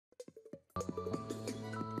My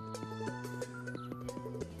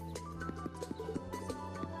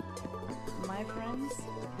friends,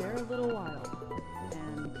 they're a little wild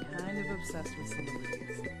and kind of obsessed with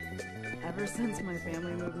celebrities. Ever since my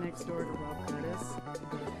family moved next door to Rob Curtis,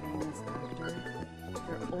 the famous actor,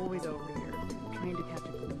 they're always over here, trying to catch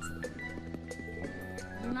a glimpse of him.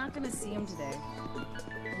 You're not gonna see him today.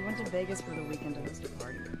 He went to Vegas for the weekend to host a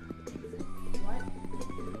party. What?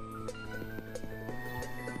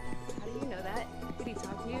 How do you know that? Did he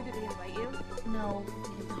talk to you? Did he invite you? No, he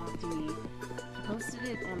didn't talk to me. He posted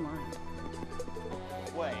it online.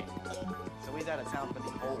 Wait, so he's out of town for the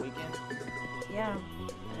whole weekend? Yeah,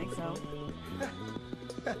 I think so.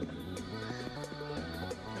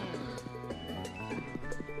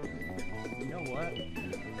 You know what?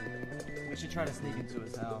 We should try to sneak into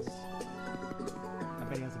his house. I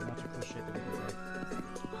bet he has a bunch of cool shit to do today.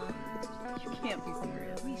 You can't be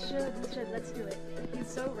serious. We should. Let's do it. He's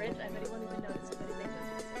so rich, I bet he won't even notice if anything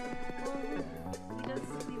does.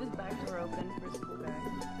 He was back door open for his cool guy.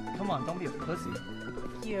 Come on, don't be a pussy.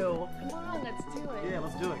 You. Come on, let's do it. Yeah,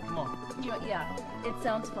 let's do it. Come on. Yeah, it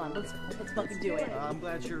sounds fun. Let's fucking do it. I'm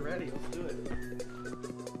glad you're ready. Let's do it.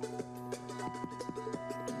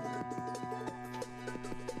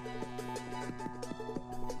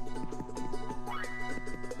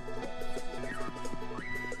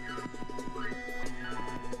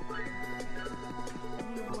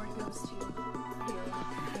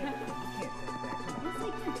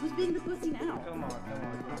 Who's being the pussy now? Come on.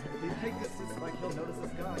 You think this is like he'll notice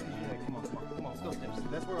this guy? Yeah, come on. Let's go upstairs.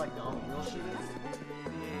 That's where like all the real shit is.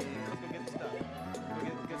 Yeah, let's go get the stuff. Go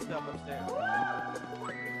get the good stuff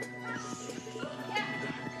upstairs.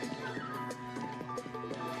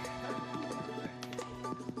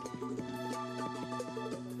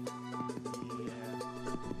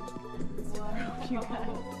 You guys.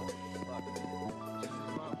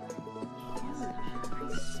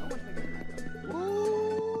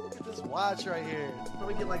 Ooh, look at this watch right here.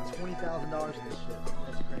 Probably get like $20,000 for this shit.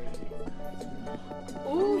 That's crazy.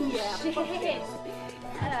 Oh yeah. Shit.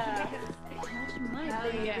 Catch my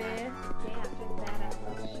Hell baby. yeah. Damn, check that out.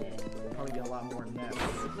 Oh shit. Probably get a lot more than that.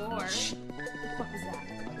 More. What the fuck was that?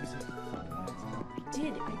 I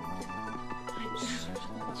did.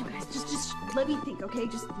 You guys, just let me think, okay?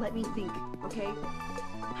 Just let me think, okay?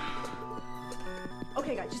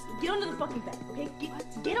 Okay, guys, just get under the fucking bed, okay?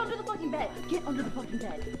 Get under the fucking bed. Get under the fucking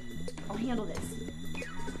bed. I'll handle this.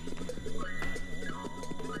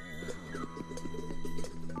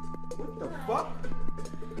 What the fuck?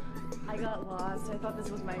 I got lost. I thought this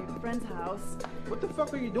was my friend's house. What the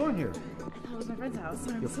fuck are you doing here? I thought it was my friend's house.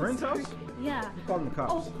 I'm Your so friend's sorry. house? Yeah. I'm calling the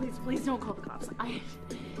cops. Oh, please don't call the cops.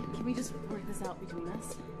 Can we just work this out between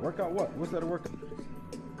us? Work out what? What's that working?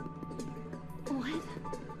 What?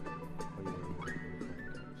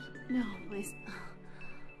 No, please.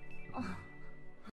 Oh.